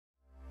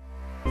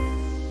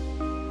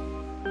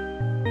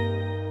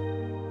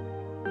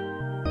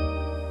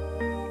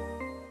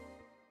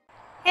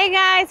Hey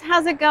guys,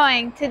 how's it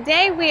going?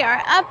 Today we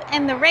are up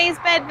in the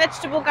raised bed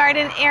vegetable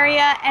garden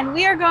area and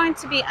we are going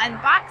to be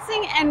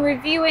unboxing and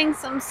reviewing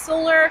some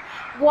solar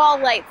wall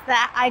lights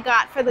that I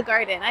got for the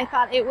garden. I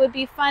thought it would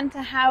be fun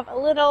to have a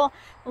little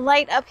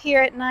light up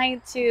here at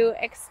night to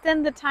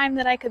extend the time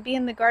that I could be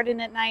in the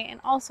garden at night, and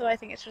also I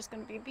think it's just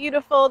going to be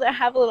beautiful to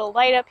have a little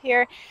light up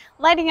here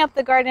lighting up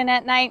the garden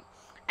at night.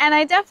 And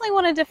I definitely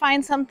wanted to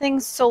find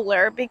something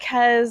solar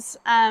because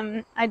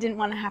I didn't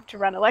want to have to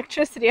run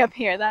electricity up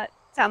here. That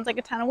sounds like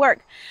a ton of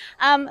work.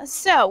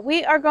 So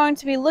we are going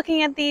to be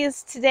looking at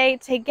these today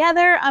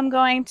together. I'm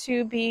going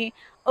to be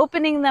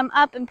opening them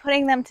up and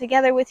putting them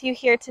together with you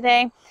here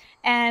today,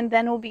 and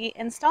then we'll be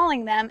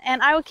installing them.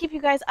 And I will keep you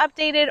guys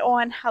updated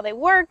on how they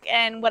work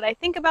and what I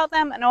think about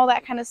them and all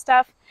that kind of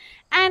stuff.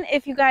 And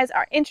if you guys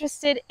are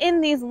interested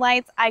in these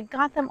lights, I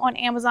got them on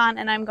Amazon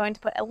and I'm going to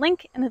put a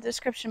link in the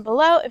description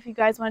below if you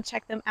guys want to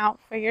check them out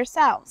for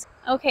yourselves.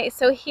 Okay,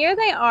 so here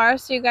they are,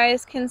 so you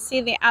guys can see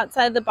the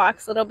outside of the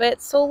box a little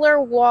bit.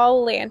 Solar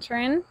wall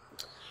lantern,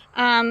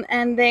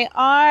 and they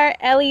are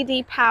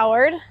LED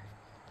powered.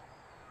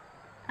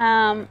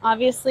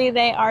 Obviously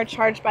they are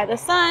charged by the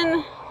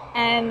sun,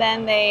 and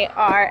then they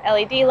are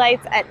LED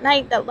lights at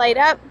night that light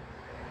up.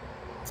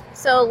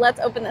 So let's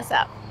open this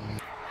up.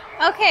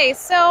 Okay,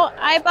 so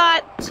I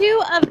bought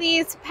 2 of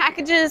these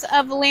packages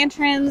of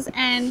lanterns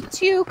and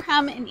 2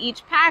 come in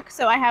each pack.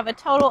 So I have a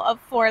total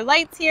of 4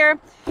 lights here.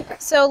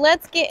 So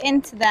let's get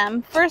into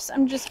them. First,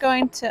 I'm just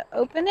going to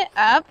open it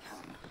up.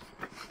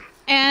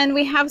 And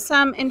we have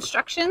some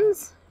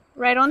instructions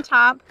right on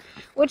top,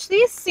 which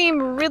these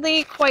seem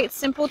really quite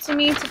simple to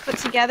me to put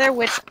together,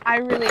 which I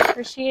really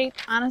appreciate,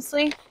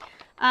 honestly.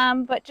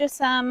 But just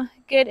some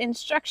good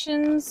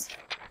instructions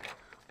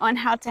on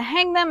how to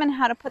hang them and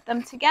how to put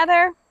them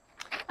together.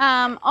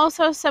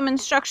 Also some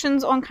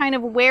instructions on kind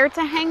of where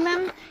to hang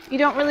them. You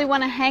don't really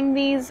want to hang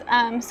these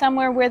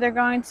somewhere where they're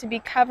going to be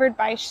covered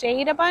by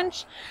shade a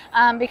bunch,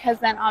 because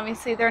then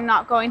obviously they're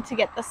not going to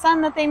get the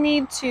sun that they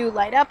need to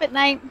light up at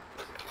night.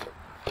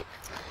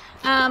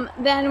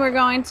 Then we're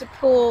going to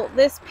pull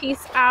this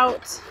piece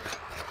out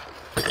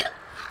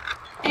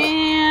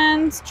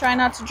and try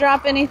not to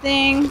drop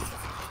anything.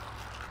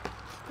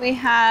 We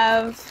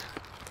have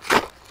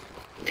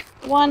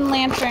 1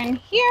 lantern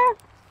here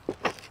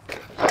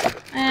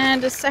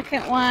and a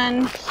second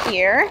one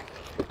here.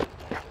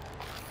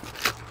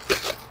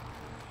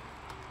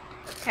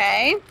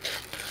 Okay,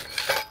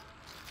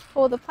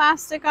 pull the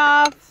plastic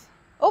off.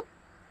 Oh,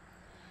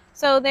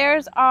 so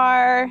there's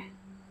our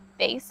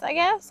base, I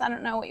guess. I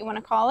don't know what you want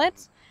to call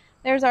it.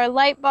 There's our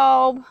light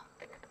bulb.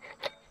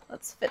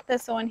 Let's fit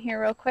this on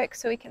here real quick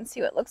so we can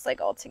see what it looks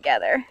like all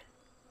together.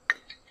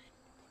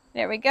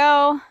 There we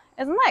go.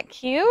 Isn't that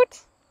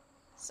cute?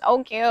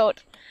 So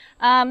cute.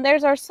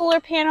 There's our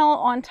solar panel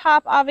on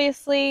top,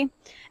 obviously,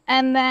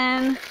 and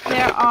then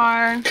there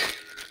are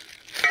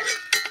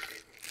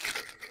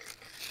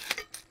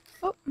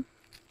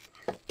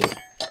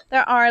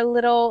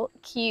little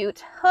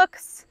cute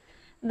hooks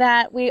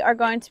that we are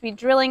going to be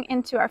drilling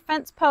into our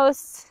fence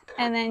posts,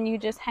 and then you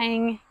just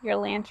hang your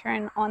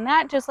lantern on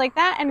that just like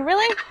that. And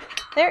really,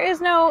 there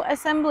is no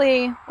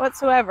assembly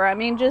whatsoever. I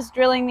mean, just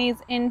drilling these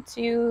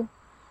into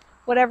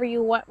whatever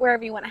you want,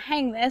 wherever you want to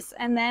hang this,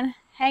 and then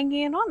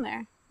hanging it on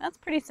there. That's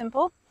pretty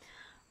simple.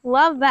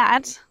 Love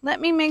that.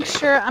 Let me make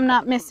sure I'm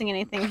not missing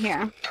anything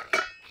here.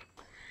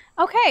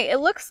 Okay, it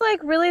looks like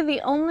really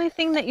the only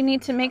thing that you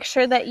need to make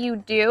sure that you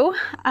do,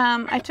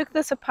 I took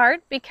this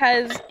apart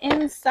because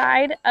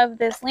inside of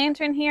this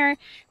lantern here,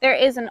 there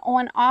is an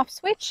on-off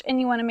switch, and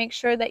you want to make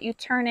sure that you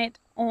turn it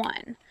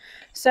on.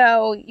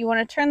 So you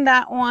want to turn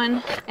that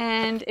on,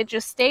 and it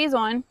just stays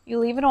on. You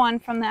leave it on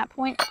from that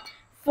point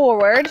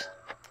forward,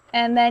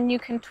 and then you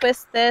can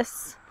twist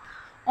this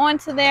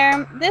onto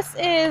there. This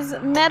is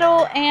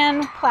metal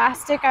and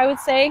plastic, I would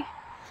say,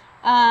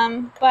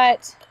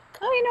 but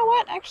oh, you know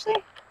what, actually,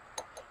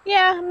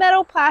 yeah,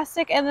 metal,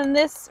 plastic, and then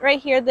this right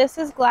here, this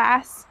is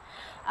glass.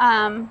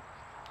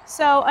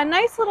 So a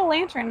nice little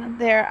lantern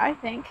there, I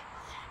think.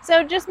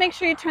 So just make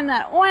sure you turn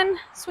that on,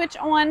 switch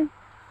on,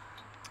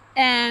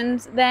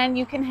 and then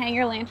you can hang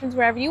your lanterns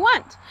wherever you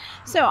want.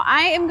 So I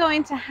am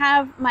going to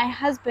have my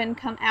husband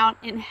come out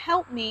and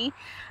help me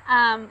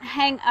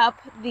hang up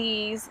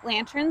these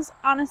lanterns.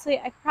 Honestly,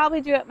 I could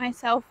probably do it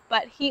myself,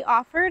 but he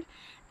offered,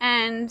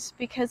 and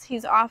because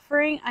he's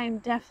offering, I'm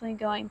definitely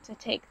going to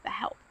take the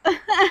help.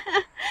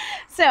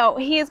 So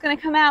he is going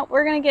to come out.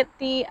 We're going to get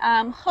the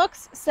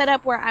hooks set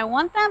up where I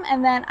want them,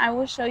 and then I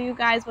will show you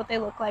guys what they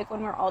look like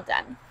when we're all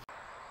done.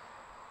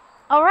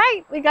 All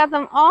right, we got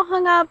them all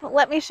hung up.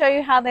 Let me show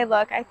you how they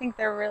look. I think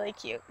they're really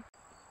cute.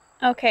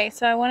 Okay,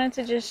 so I wanted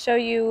to just show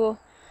you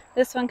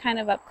this one kind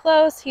of up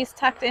close. He's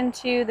tucked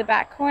into the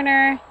back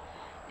corner,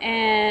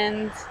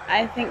 and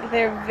I think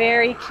they're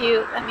very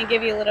cute. Let me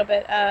give you a little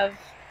bit of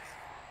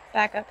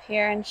back up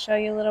here and show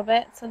you a little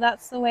bit. So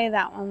that's the way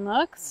that one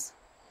looks.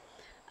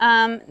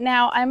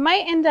 Now I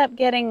might end up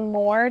getting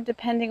more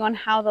depending on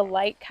how the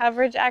light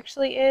coverage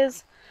actually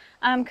is,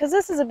 because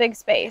this is a big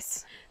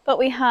space. But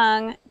we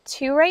hung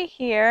 2 right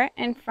here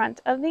in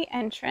front of the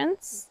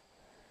entrance.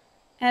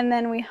 And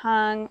then we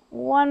hung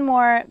 1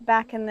 more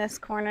back in this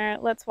corner.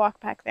 Let's walk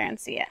back there and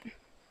see it.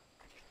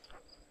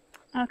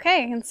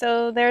 Okay, and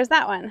so there's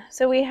that one.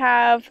 So we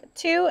have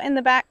 2 in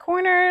the back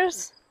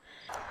corners,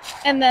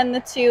 and then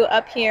the 2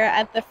 up here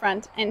at the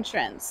front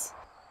entrance.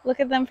 Look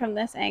at them from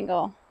this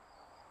angle.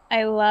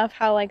 I love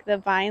how like the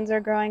vines are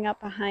growing up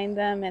behind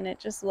them, and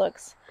it just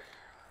looks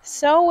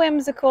so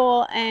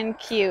whimsical and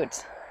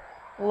cute.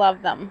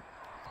 Love them.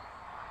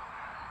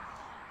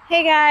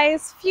 Hey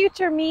guys,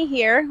 future me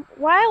here.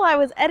 While I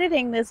was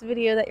editing this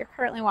video that you're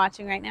currently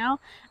watching right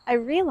now, I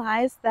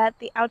realized that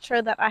the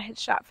outro that I had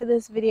shot for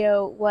this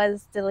video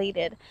was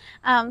deleted.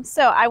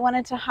 So I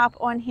wanted to hop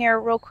on here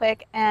real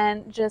quick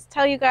and just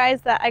tell you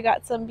guys that I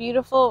got some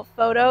beautiful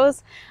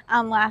photos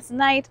last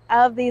night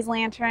of these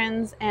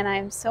lanterns, and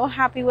I'm so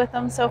happy with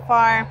them so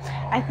far.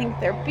 I think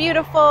they're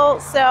beautiful,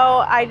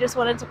 so I just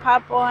wanted to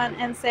pop on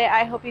and say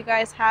I hope you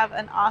guys have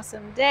an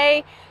awesome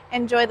day.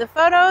 Enjoy the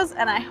photos,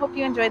 and I hope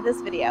you enjoyed this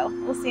video.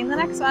 We'll see you in the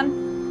next one.